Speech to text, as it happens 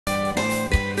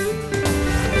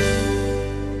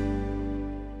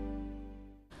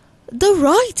The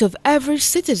right of every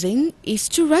citizen is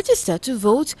to register to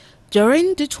vote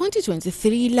during the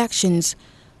 2023 elections.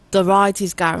 The right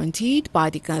is guaranteed by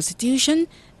the Constitution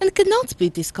and cannot be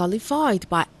disqualified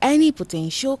by any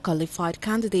potential qualified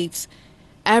candidates.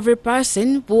 Every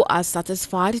person who has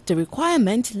satisfied the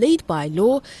requirement laid by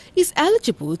law is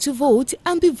eligible to vote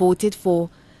and be voted for.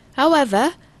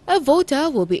 However, a voter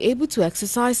will be able to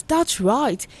exercise that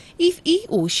right if he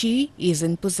or she is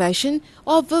in possession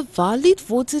of a valid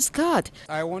voter's card.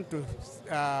 I want to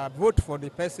vote for the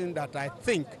person that I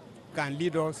think can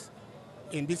lead us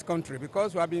in this country,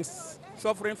 because we have been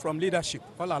suffering from leadership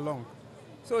all along.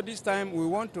 So this time we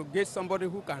want to get somebody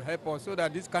who can help us so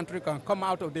that this country can come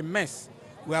out of the mess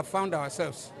we have found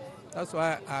ourselves. That's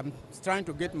why I'm trying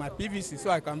to get my PVC so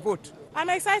I can vote. I'm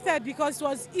excited because it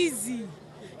was easy.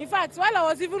 In fact, while I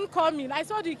was even coming, I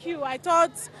saw the queue. I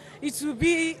thought it would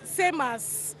be same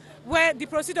as where the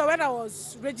procedure when I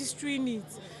was registering it.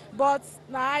 But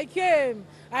now I came,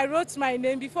 I wrote my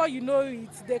name. Before you know it,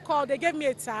 they gave me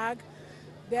a tag,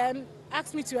 then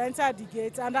asked me to enter the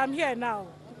gate, and I'm here now.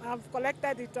 I've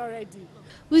collected it already.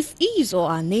 With his or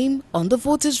her name on the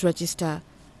voters' register,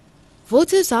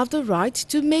 voters have the right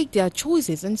to make their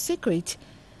choices in secret.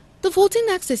 The voting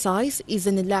exercise is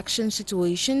an election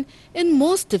situation in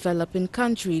most developing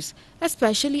countries,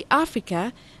 especially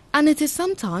Africa, and it is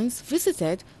sometimes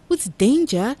visited with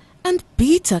danger and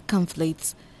bitter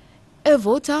conflicts. A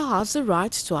voter has the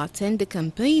right to attend the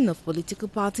campaign of political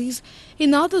parties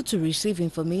in order to receive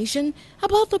information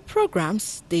about the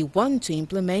programs they want to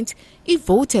implement if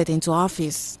voted into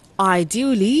office.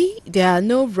 Ideally, there are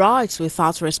no rights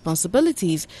without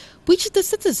responsibilities, which the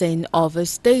citizens of a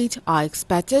state are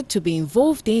expected to be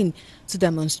involved in to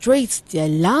demonstrate their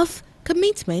love,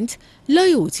 commitment,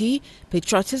 loyalty,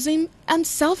 patriotism, and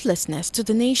selflessness to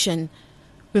the nation.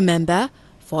 Remember,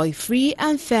 for a free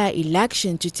and fair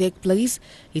election to take place,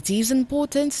 it is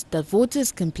important that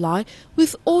voters comply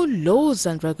with all laws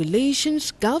and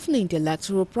regulations governing the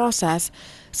electoral process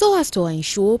so as to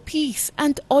ensure peace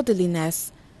and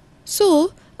orderliness.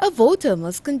 So, a voter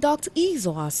must conduct his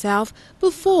or herself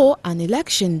before an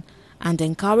election and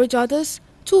encourage others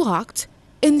to act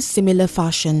in similar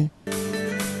fashion.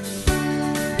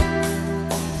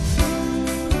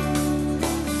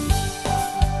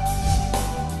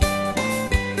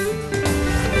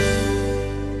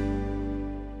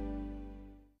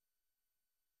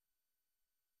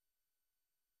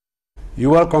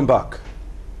 You're welcome back.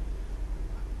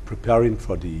 Preparing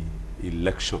for the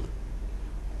election.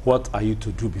 What are you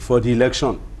to do before the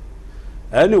election?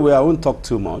 Anyway, I won't talk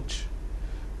too much.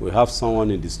 We have someone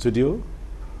in the studio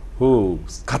who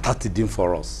scattered it in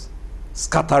for us.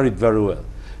 Scatter it very well.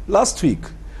 Last week,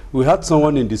 we had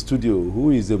someone in the studio who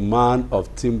is a man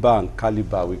of timber and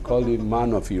caliber. We call him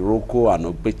man of Iroko and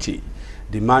Obeche.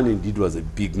 The man indeed was a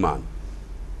big man.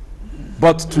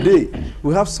 But today,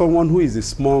 we have someone who is a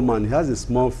small man. He has a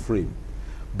small frame.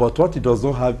 But what he does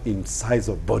not have in size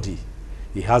of body,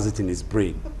 he has it in his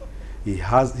brain. He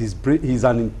has his brain. He's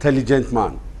an intelligent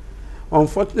man.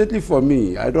 Unfortunately for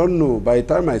me, I don't know. By the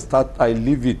time I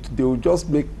leave it, they will just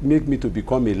make me to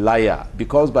become a liar.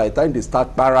 Because by the time they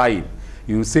start parrying,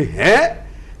 you will say, "Eh,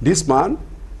 this man."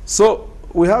 So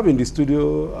we have in the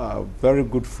studio a very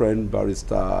good friend,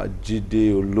 Barrister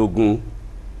Jide Ologun.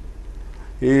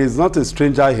 He is not a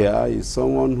stranger here. He's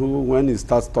someone who, when he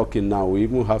starts talking now, we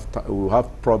even we'll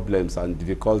have problems and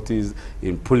difficulties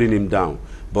in pulling him down.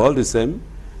 But all the same,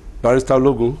 Barrister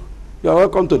Ologun, you are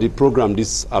welcome to the program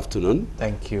this afternoon.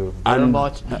 Thank you very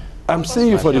much. I'm seeing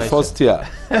you for the first year.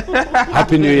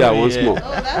 Happy New Year once more.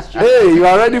 Oh, that's true. Hey, you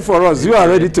are ready for us. You are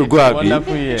ready to go,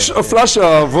 Abi. Flash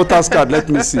your voter's card. Let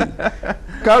me see.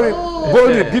 Carry, bowl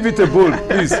it. Give it a bowl,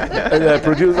 please.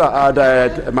 Producer,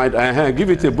 give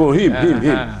it a bowl.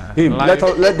 Him.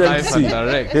 Let them see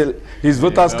his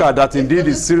voter's card that indeed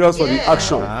is serious for the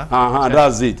action.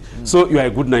 That's it. So you are a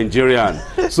good Nigerian.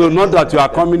 So not that you are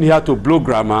coming here to blow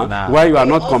grammar while you are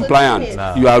not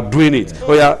compliant. You are doing it.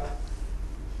 Oh yeah.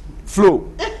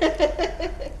 Flow.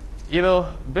 You know,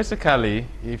 basically,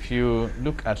 if you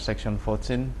look at Section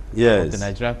 14 of the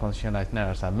Nigerian Constitution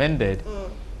as amended,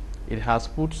 it has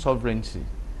put sovereignty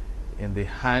in the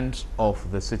hands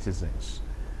of the citizens.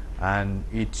 And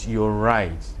it's your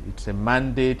right. It's a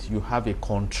mandate you have a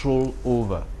control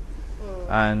over.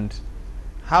 And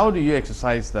how do you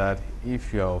exercise that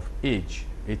if you're of age,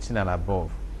 18 and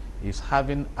above, is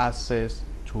having access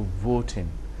to voting.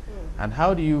 And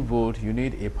how do you vote? You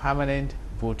need a permanent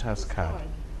voter's card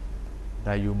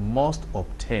that you must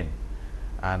obtain.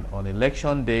 And on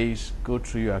election days, go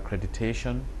through your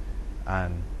accreditation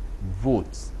and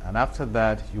vote, and after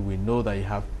that you will know that you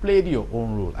have played your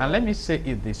own role. And let me say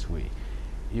it this way: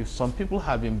 if some people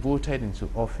have been voted into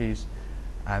office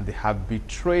and they have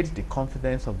betrayed the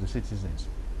confidence of the citizens,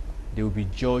 they will be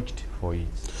judged for it.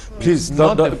 Please, it's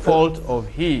not the fault of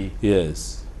he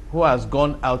who has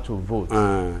gone out to vote.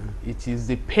 It is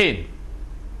the pain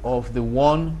of the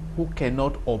one who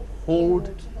cannot uphold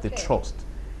the trust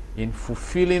in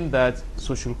fulfilling that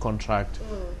social contract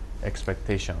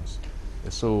expectations.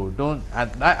 So don't,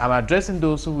 I'm addressing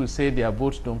those who will say their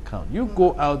votes don't count. You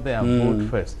go out there and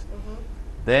vote first.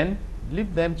 Then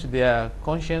leave them to their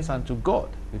conscience and to God,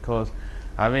 because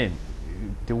I mean,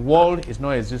 the world is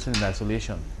not existing in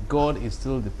isolation. God is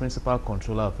still the principal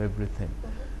controller of everything.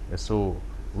 So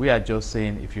we are just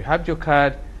saying, if you have your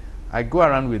card, I go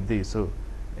around with this. So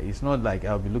it's not like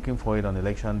I'll be looking for it on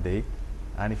election day.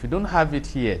 And if you don't have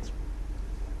it yet,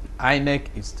 INEC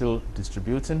is still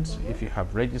distributing. So if you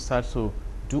have registered, so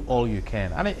do all you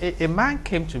can. And a man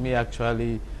came to me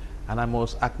actually, and I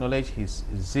must acknowledge his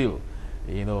zeal.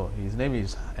 You know, his name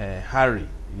is Harry.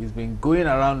 He's been going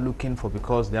around looking for,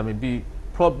 because there may be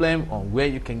problem on where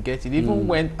you can get it. Even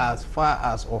went as far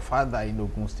as or farther in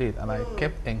Ogun State, and I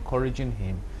kept encouraging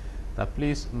him that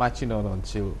please march on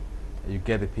until you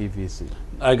get the PVC.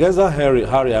 I guess that Harry,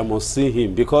 I must see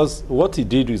him, because what he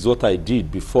did is what I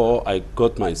did before I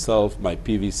got myself my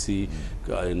PVC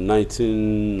in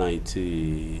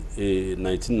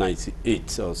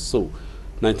 1998 or so.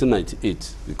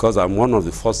 1998, because I'm one of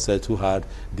the first set who had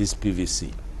this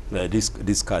PVC,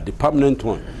 this card, the permanent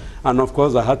one. And of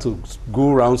course, I had to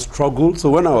go around struggle. So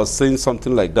when I was saying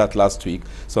something like that last week,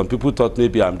 some people thought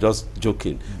maybe I'm just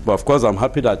joking. But of course, I'm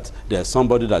happy that there's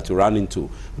somebody that you ran into.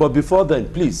 But before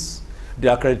then, please, the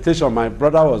accreditation, my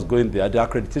brother was going there, the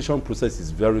accreditation process is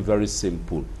very, very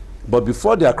simple. But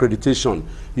before the accreditation,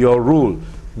 your rule,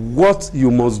 what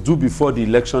you must do before the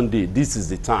election day, this is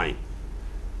the time.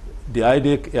 The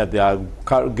idea, they are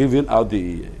giving out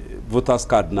the voter's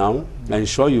card now.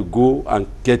 Ensure you go and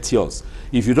get yours.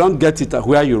 If you don't get it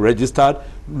where you registered,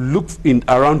 look in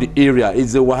around the area.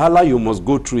 It's a wahala you must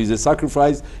go through. It's a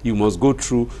sacrifice you must go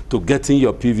through to getting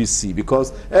your PVC,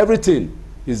 because everything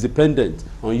is dependent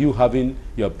on you having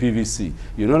your PVC.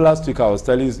 You know, last week I was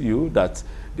telling you that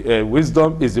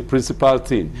wisdom is the principal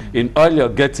thing in all you're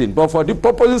getting. But for the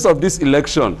purposes of this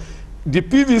election, the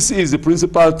PVC is the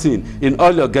principal thing in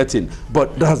all you're getting.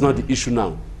 But that's not the issue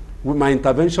now. My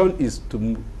intervention is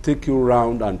to take you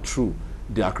around and through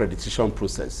the accreditation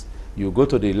process. You go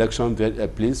to the election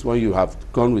place. When you have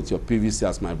gone with your PVC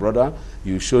as my brother,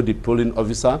 you show the polling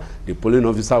officer. The polling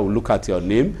officer will look at your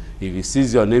name. If he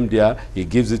sees your name there, he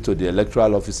gives it to the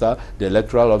electoral officer. The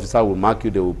electoral officer will mark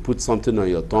you. They will put something on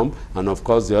your thumb. And of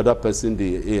course, the other person,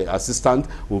 the assistant,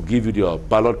 will give you your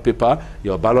ballot paper.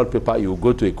 Your ballot paper, you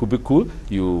go to a cubicle,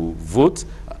 you vote,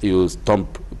 you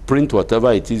print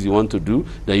whatever it is you want to do.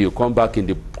 Then you come back in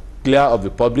the clear of the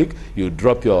public, you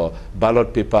drop your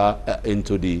ballot paper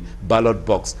into the ballot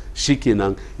box.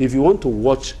 Shikinang. If you want to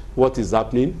watch what is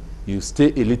happening, you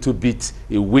stay a little bit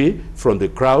away from the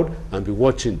crowd and be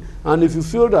watching. And if you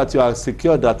feel that you are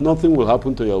secure that nothing will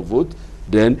happen to your vote,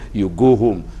 then you go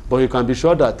home. But you can be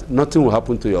sure that nothing will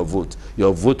happen to your vote.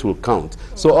 Your vote will count.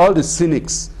 So all the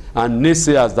cynics and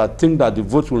naysayers that think that the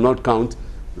vote will not count,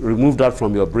 remove that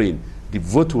from your brain. The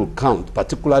vote will count,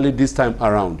 particularly this time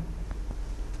around.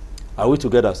 Are we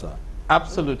together, sir?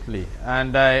 Absolutely.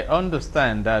 And I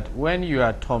understand that when you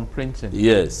are thumb printing,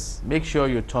 make sure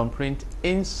you thumb print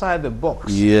inside the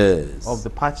box of the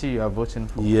party you are voting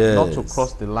for, not to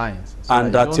cross the lines. So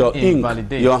and that your ink,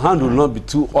 your hand will not be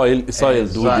too soiled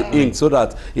with the ink, so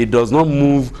that it does not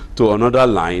move to another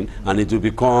line and it will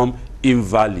become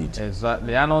invalid.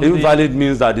 Exactly. And invalid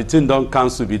means that the thing don't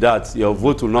cancel, be that your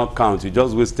vote will not count. You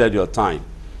just wasted your time.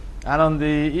 And on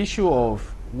the issue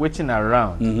of waiting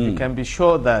around, you can be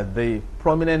sure that the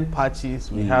prominent parties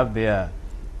will have their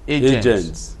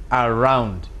agents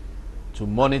around to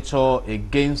monitor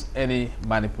against any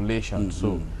manipulation.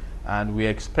 So, and we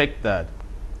expect that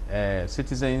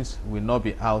citizens will not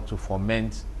be out to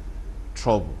foment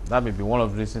trouble. That may be one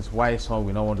of the reasons why some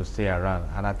will not want to stay around.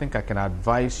 And I think I can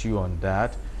advise you on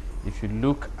that. If you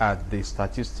look at the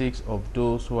statistics of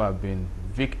those who have been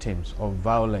victims of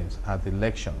violence at the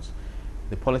elections,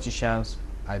 the politicians,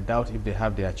 I doubt if they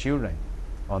have their children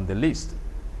on the list.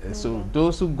 So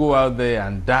those who go out there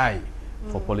and die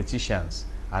for politicians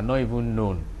are not even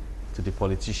known to the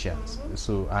politicians.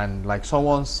 So, and like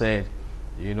someone said,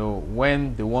 you know,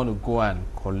 when they want to go and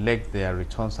collect their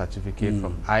return certificate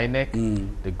from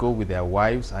INEC, they go with their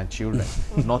wives and children,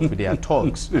 not with their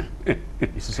thugs.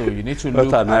 So you need to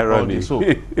look at all this. So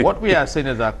what we are saying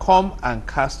is that come and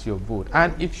cast your vote.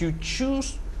 And if you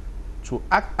choose to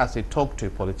act as a thug to a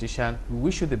politician, we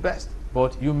wish you the best.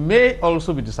 But you may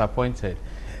also be disappointed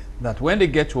that when they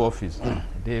get to office,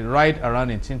 they ride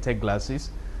around in tinted glasses.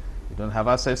 You don't have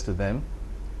access to them,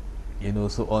 you know,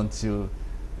 so until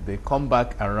they come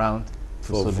back around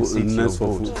to solicit your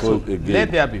vote. So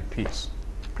let there be peace.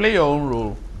 Play your own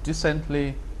role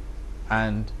decently.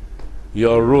 And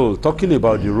your role, talking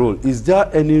about the role, is there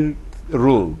any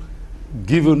role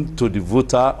given to the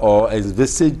voter or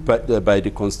envisaged by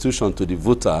the Constitution to the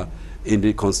voter in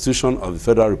the Constitution of the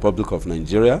Federal Republic of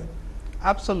Nigeria?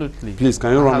 Absolutely. Please,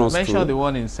 can you run us through? I mentioned the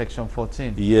one in section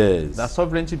 14. Yes. That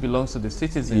sovereignty belongs to the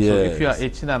citizens. Yes. So if you are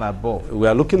 18 and above, we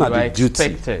are looking at the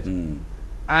expected. Duty.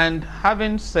 And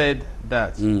having said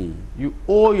that, you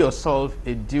owe yourself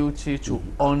a duty to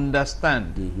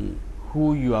understand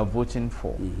who you are voting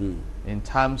for in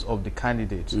terms of the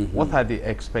candidates. What are the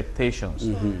expectations?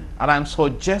 And I'm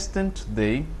suggesting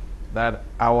today that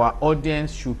our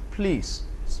audience should please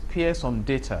spare some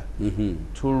data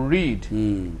to read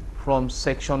from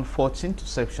section 14 to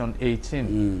section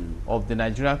 18 of the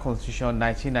Nigerian Constitution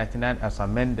 1999 as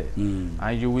amended.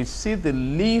 And you will see the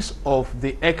list of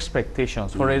the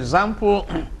expectations. For example,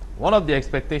 one of the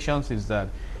expectations is that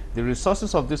the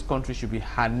resources of this country should be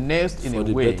harnessed in a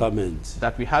way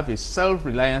that we have a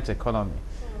self-reliant economy,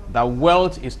 that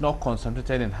wealth is not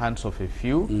concentrated in hands of a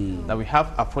few, that we have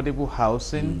affordable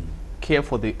housing, care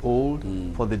for the old,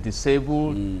 for the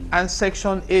disabled. And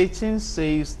section 18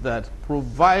 says that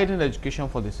providing education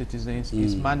for the citizens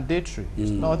is mandatory,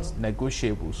 it's not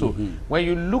negotiable. So when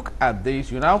you look at this,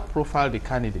 you now profile the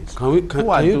candidates.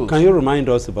 Can you remind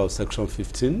us about section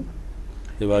 15?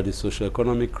 About the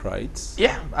socio-economic rights?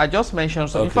 Yeah, I just mentioned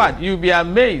so. In fact, you'll be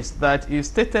amazed that it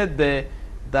stated there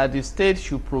that the state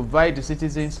should provide the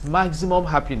citizens maximum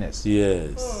happiness.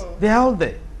 Yes. They're all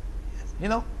there, you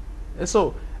know.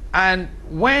 So, and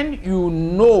when you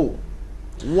know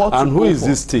what and who is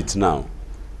this state now?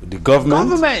 The government?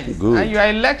 Government. Good. And you are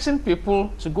electing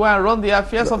people to go and run the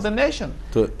affairs of the nation.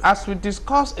 As we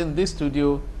discussed in this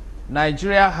studio,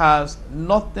 Nigeria has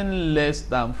nothing less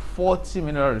than 40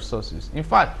 mineral resources. In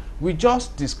fact, we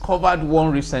just discovered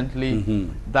one recently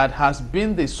that has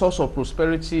been the source of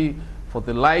prosperity for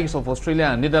the likes of Australia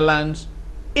and Netherlands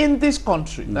in this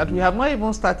country that we have not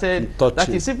even started, that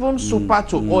is even super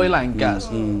to oil and gas.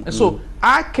 And so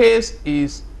our case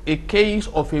is a case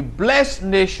of a blessed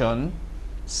nation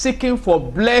seeking for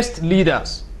blessed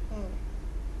leaders.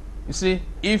 You see,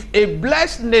 if a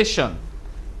blessed nation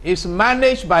is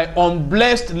managed by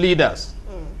unblessed leaders,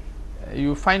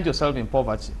 you find yourself in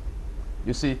poverty.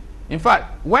 You see, in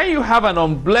fact, when you have an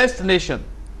unblessed nation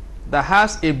that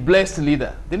has a blessed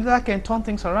leader, the leader can turn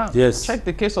things around. Yes. Check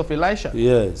the case of Elisha.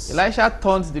 Yes. Elisha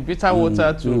turns the bitter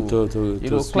water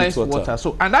to cleansed water.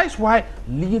 So, and that is why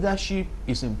leadership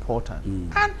is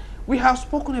important. And we have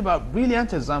spoken about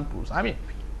brilliant examples. I mean,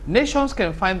 nations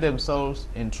can find themselves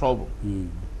in trouble.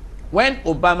 When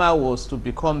Obama was to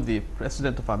become the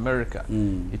president of America,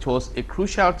 it was a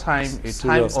crucial time,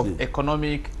 time of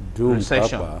economic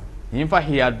recession. In fact,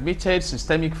 he admitted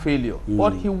systemic failure.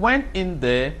 But he went in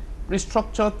there,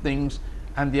 restructured things,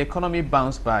 and the economy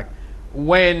bounced back.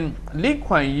 When Lee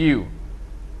Kuan Yew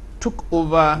took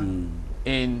over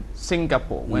in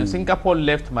Singapore, when Singapore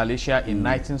left Malaysia in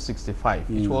 1965,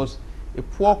 it was a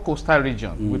poor coastal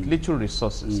region with little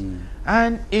resources.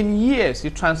 And in years, he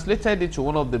translated it to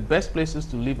one of the best places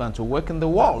to live and to work in the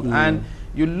world. And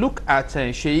you look at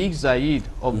Sheikh Zayed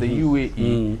of the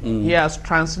UAE, he has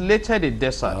translated a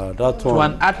desert to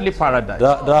an earthly paradise.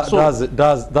 That's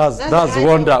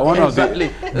wonder. One of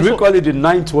the, do we call it the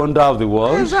ninth wonder of the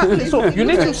world? Exactly. So you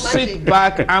need to sit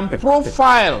back and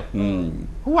profile.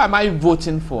 Who am I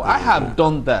voting for? I have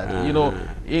done that. You know,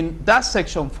 in that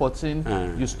section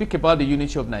 14, you speak about the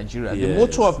unity of Nigeria. The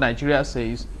motto of Nigeria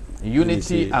says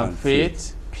unity and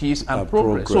faith, peace and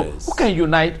progress. So who can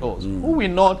unite us? Who will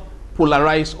not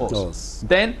polarize us?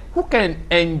 Then who can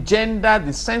engender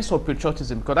the sense of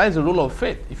patriotism? Because that is the role of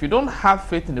faith. If you don't have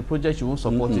faith in the project, you won't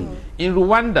support it. In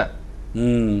Rwanda,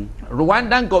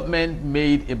 Rwandan government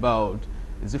made about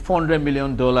 $400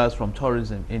 million from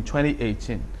tourism in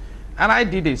 2018. And I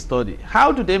did a study.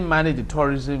 How do they manage the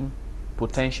tourism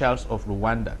potentials of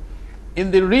Rwanda? In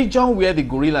the region where the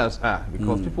gorillas are,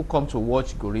 because people come to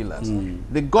watch gorillas,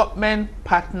 the government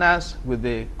partners with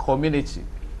the community.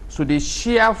 So they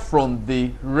share from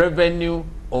the revenue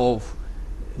of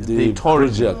the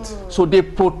tourism. So they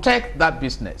protect that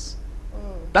business.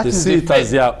 That they is see the it faith.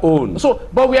 as their own. So,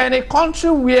 but we are in a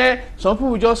country where some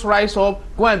people will just rise up,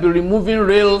 go and be removing train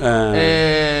rail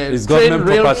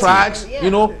tracks,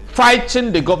 you know,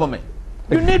 fighting the government.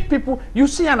 You need people. You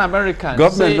see an American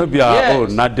government say, not be our yes,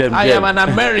 own, not them. I am an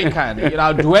American. You know,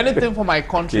 I'll do anything for my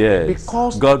country. Yes.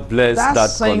 Because God bless that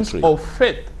sense country of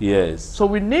faith. Yes. So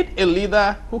we need a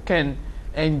leader who can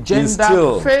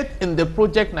engender faith in the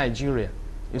project Nigeria.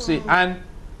 You see, and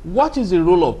what is the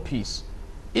role of peace?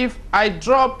 If I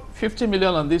drop 50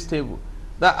 million on this table,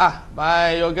 that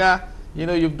by yoga, you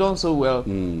know, you've done so well.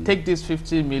 Take this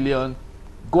 50 million,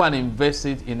 go and invest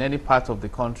it in any part of the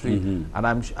country,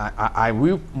 and I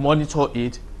will monitor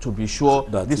it to be sure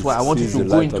that this is why I want you to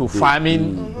go into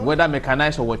farming, whether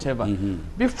mechanized or whatever.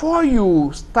 Before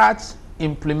you start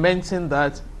implementing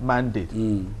that mandate,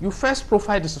 you first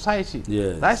profile the society.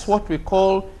 Yes. That's what we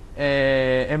call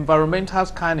environmental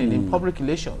scanning in public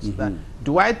relations. That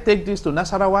do I take this to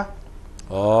Nasarawa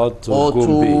or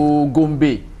to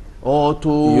Gombe or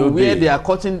to where they are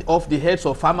cutting off the heads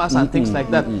of farmers and things like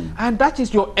that? And that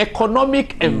is your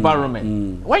economic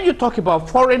environment. When you talk about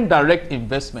foreign direct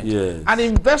investment, an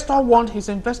investor wants his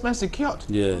investment secured.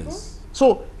 Yes.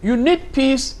 So you need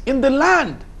peace in the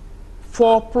land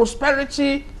for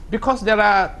prosperity, because there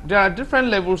are different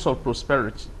levels of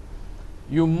prosperity.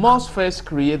 You must first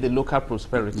create the local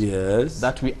prosperity,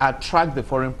 that we attract the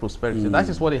foreign prosperity. That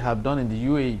is what they have done in the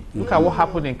UAE. Look at what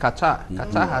happened in Qatar.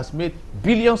 Qatar has made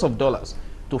billions of dollars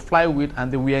to fly with,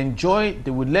 and they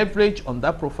will leverage on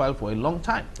that profile for a long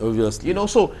time. Obviously. You know,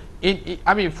 so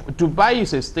I mean, Dubai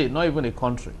is a state, not even a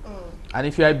country. And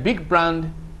if you're a big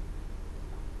brand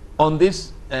on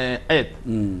this earth,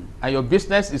 and your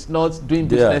business is not doing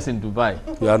business in Dubai,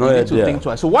 you need to think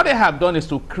twice. So what they have done is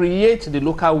to create the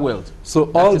local wealth. So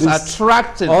all this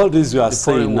attracting all this you are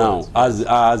saying now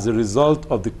as a result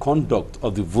of the conduct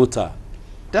of the voter.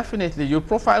 Definitely, you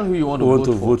profile who you want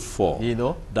to vote for. You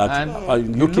know, that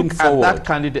and you look at that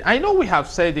candidate. I know we have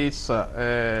said this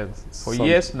for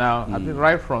years now. I mean,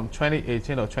 right from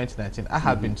 2018 or 2019, I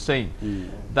have been saying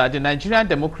that the Nigerian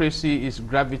democracy is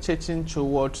gravitating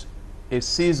towards a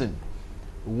season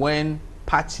when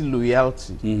party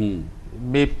loyalty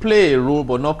may play a role,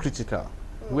 but not critical,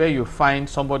 where you find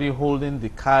somebody holding the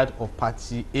card of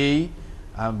party A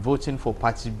and voting for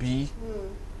party B.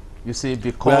 You see,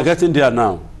 because we are getting there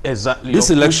now. Exactly. This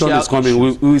election is coming.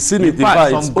 We've seen it.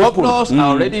 Some governors are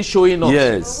already showing us.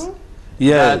 Yes.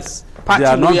 Yes. They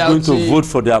are not going to vote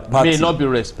for their party. May not be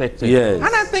respected. Yes.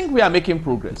 And I think we are making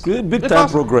progress. Big time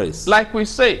progress. Like we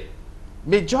say,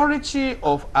 majority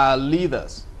of our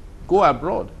leaders go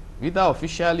abroad, either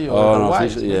officially or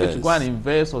otherwise, to go and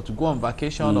invest or to go on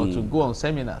vacation or to go on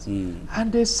seminars.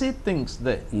 And they see things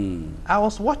there. I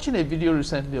was watching a video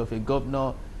recently of a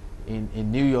governor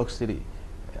in New York City,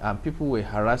 and people were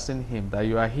harassing him that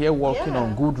you are here walking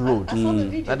on good roads,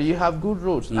 that you have good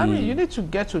roads. I mean, you need to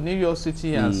get to New York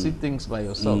City and see things by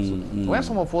yourself. So when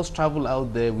some of us travel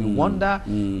out there, we wonder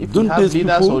if we have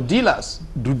leaders or dealers.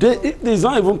 Do they? It's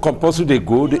not even compulsory they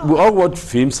go. We all watch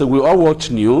films, and we all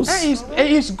watch news.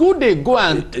 It's good they go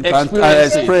and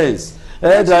experience.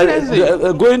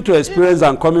 Going to experience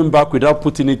and coming back without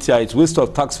putting it here, it's waste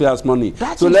of taxpayers' money.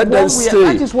 So let them stay.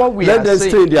 That is what we let them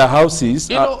stay in their houses.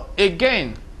 You know,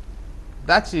 again,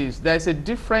 there's a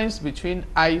difference between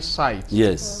eyesight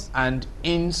and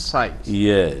insight.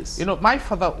 Yes. You know, my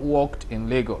father worked in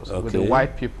Lagos with the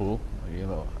white people, you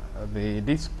know,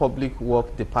 this public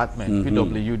work department,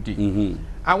 PWD.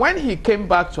 And when he came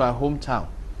back to our hometown,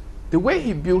 the way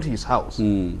he built his house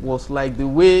was like the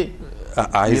way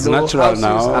it's natural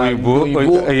now.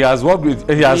 He has worked with.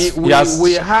 He has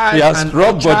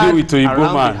rubbed body with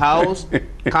Igbo man. The house,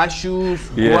 cashews,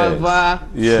 guava,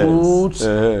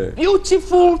 fruits,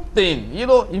 beautiful thing. You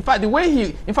know, in fact, the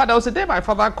way there was a day my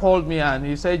father called me and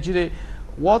he said, "Jide,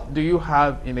 what do you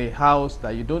have in a house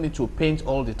that you don't need to paint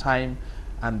all the time,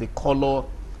 and the color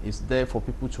is there for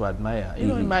people to admire?" You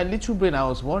know, in my little brain, I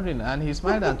was wondering, and he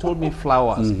smiled and told me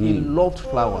flowers. He loved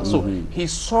flowers. So he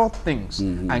saw things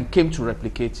and came to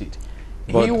replicate it.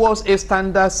 But he was a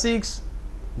standard 6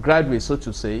 graduate, so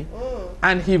to say,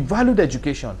 and he valued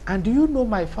education. And do you know,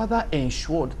 my father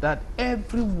ensured that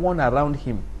everyone around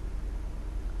him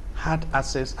had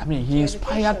access. I mean, he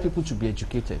inspired people to be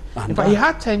educated. In fact, he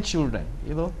had 10 children.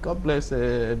 You know, God bless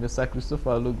Mr.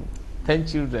 Christopher Logu. 10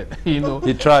 children, you know.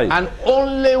 He tried. And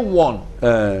only one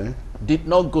did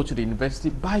not go to the university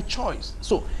by choice.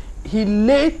 So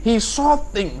he saw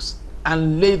things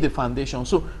and laid the foundation.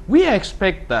 So we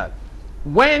expect that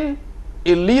when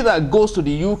a leader goes to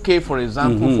the UK, for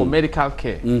example, for medical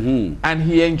care, and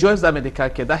he enjoys that medical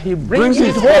care, that he brings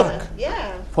it home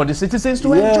for the citizens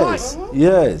to enjoy.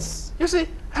 Yes. You see,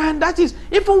 And that is,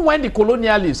 even when the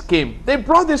colonialists came, they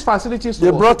brought these facilities to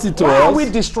us. They brought it to us. Why are we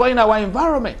destroying our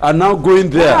environment? And now going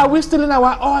there. Why are we stealing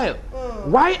our oil?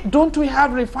 Why don't we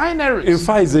have refineries? In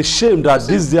fact, it's a shame that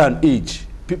this day and age,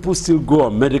 people still go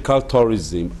on medical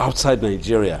tourism outside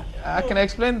Nigeria. I can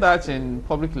explain that in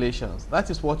public relations. That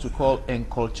is what we call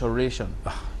enculturation.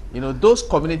 You know, those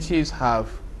communities have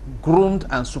groomed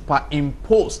and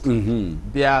superimposed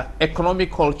their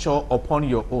economic culture upon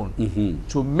your own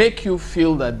to make you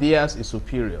feel that theirs is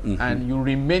superior and you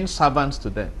remain servants to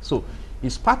them. So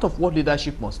it's part of what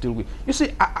leadership must deal with. You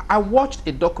see, I watched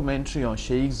a documentary on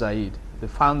Sheikh Zayed, the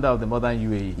founder of the modern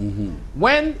UAE.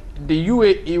 When the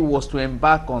UAE was to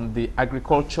embark on the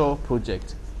agriculture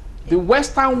project, the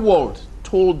Western world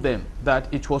told them that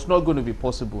it was not going to be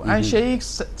possible. And Sheikh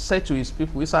said to his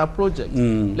people, it's our project,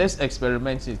 let's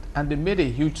experiment it. And they made a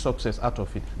huge success out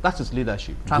of it. That is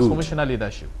leadership, transformational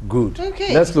leadership. Good.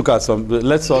 Okay. Let's look at some,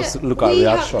 let's also look at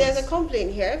reactions. There's a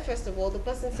complaint here. First of all, the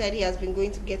person said he has been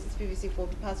going to get his PVC for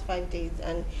the past 5 days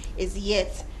and is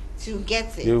yet to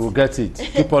get it. You will get it.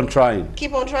 Keep on trying.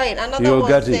 Keep on trying. Another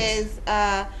one says,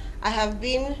 I have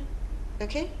been,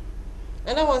 okay?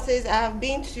 Another one says, I've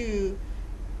been to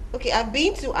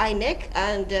INEC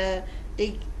and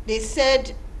they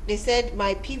said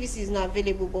my PVC is not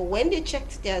available, but when they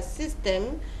checked their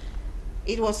system,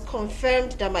 it was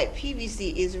confirmed that my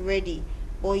PVC is ready,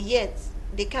 but yet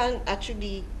they can't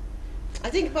actually.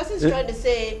 I think the person is trying to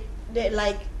say that,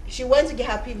 like, she went to get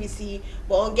her PVC,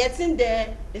 but on getting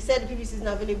there, they said the PVC is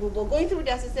not available, but going through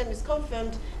their system is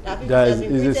confirmed that PVC has been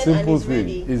printed and is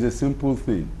ready. It's a simple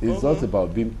thing. It's not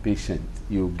about being patient.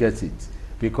 You get it.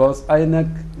 Because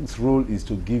INEC's role is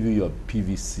to give you your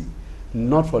PVC,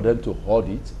 not for them to hoard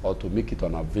it or to make it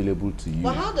unavailable to you.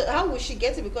 But how will she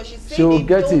get it? Because she's saying she will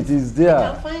get it. It's there.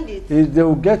 Can't find it. They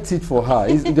will get it for her.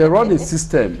 They run a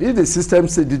system. If the system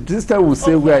say, the system will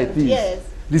say where it is. Yes.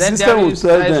 The then system will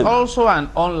tell them. There's also an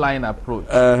online approach.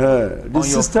 The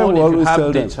system will always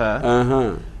tell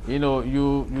them. You know,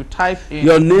 you type in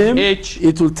your name.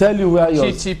 It will tell you where your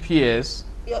HTTPS.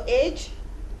 Your age.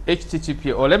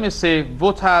 HTTP, or let me say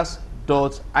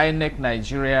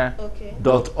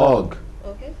voters.inecnigeria.org.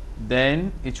 Okay.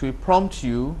 Then it will prompt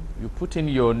you. You put in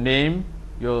your name,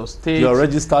 your state, your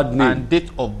registered name, and date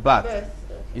of birth. Okay.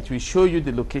 It will show you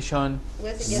the location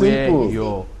where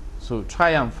you're. So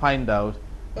try and find out,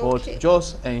 but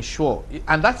just ensure.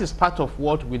 And that is part of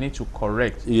what we need to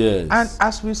correct. Yes. And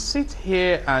as we sit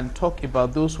here and talk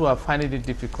about those who are finding it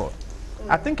difficult,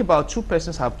 I think about 2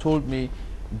 persons have told me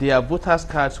their voters'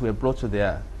 cards were brought to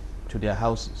their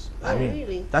houses. I mean,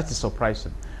 really? that is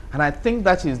surprising. And I think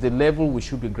that is the level we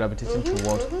should be gravitating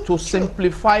towards, to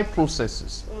simplify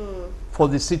processes for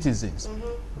the citizens.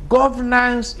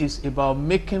 Governance is about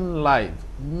making life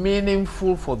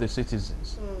meaningful for the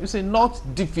citizens. You see, not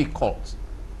difficult.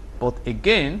 But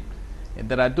again,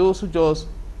 there are those who just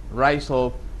rise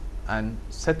up and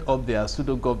set up their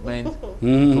pseudo-government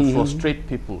to frustrate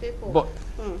people. But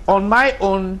on my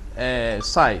own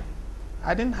side,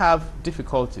 I didn't have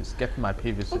difficulties getting my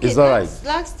PVC. Okay, it's all right.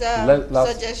 Last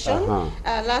suggestion,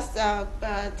 last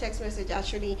text message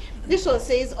actually. This one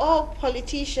says, all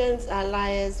politicians are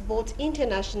liars, both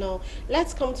international.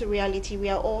 Let's come to reality. We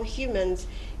are all humans.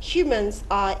 Humans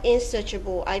are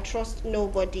insearchable. I trust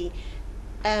nobody.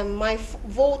 My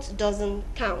vote doesn't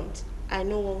count. I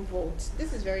no one votes.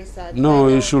 This is very sad. No,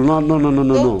 you should not. No.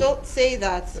 Don't say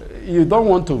that. You don't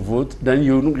want to vote, then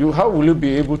you how will you be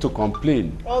able to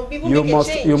complain? Well,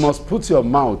 you must put your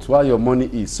mouth where your money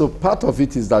is. So part of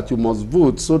it is that you must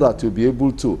vote so that you'll be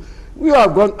able to.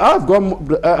 I've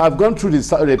gone through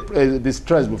the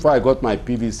stress before I got my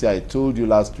PVC. I told you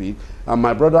last week, and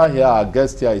my brother here, our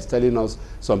guest here, is telling us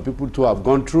some people too have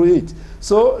gone through it.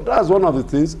 So that's one of the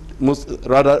things.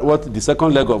 What the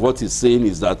second leg of what he's saying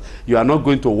is that you are not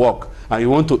going to work and you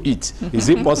want to eat. Is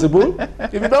it possible?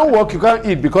 If you don't work, you can't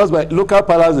eat, because by local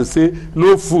parlors they say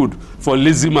no food for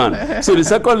lazy man. So the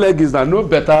second leg is that no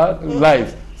better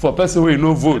life for person who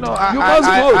no vote. You know,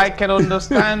 I can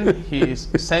understand his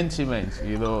sentiment.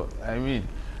 You know, I mean,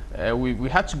 we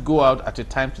had to go out at a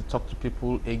time to talk to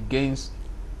people against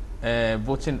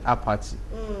voting apathy.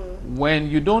 When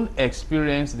you don't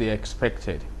experience the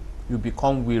expected, you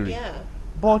become weary.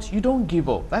 But you don't give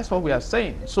up. That's what we are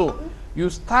saying. So you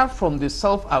start from the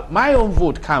my own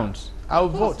vote counts. I'll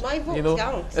vote. My vote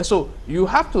counts. So you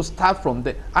have to start from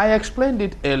there. I explained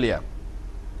it earlier.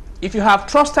 If you have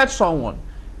trusted someone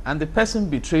and the person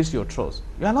betrays your trust,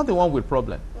 you are not the one with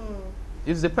problem.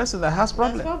 It's the person that has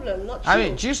problem. Not I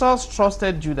mean, Jesus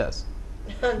trusted Judas,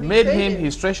 made him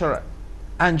his treasurer,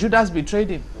 and Judas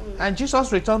betrayed him. And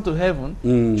Jesus returned to heaven.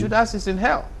 Judas is in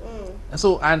hell.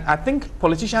 So, and I think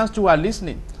politicians too are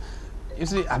listening. You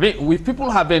see, I mean, if people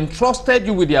have entrusted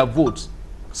you with their votes,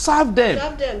 serve them.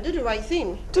 Serve them, do the right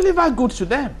thing. Deliver goods to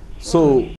them. So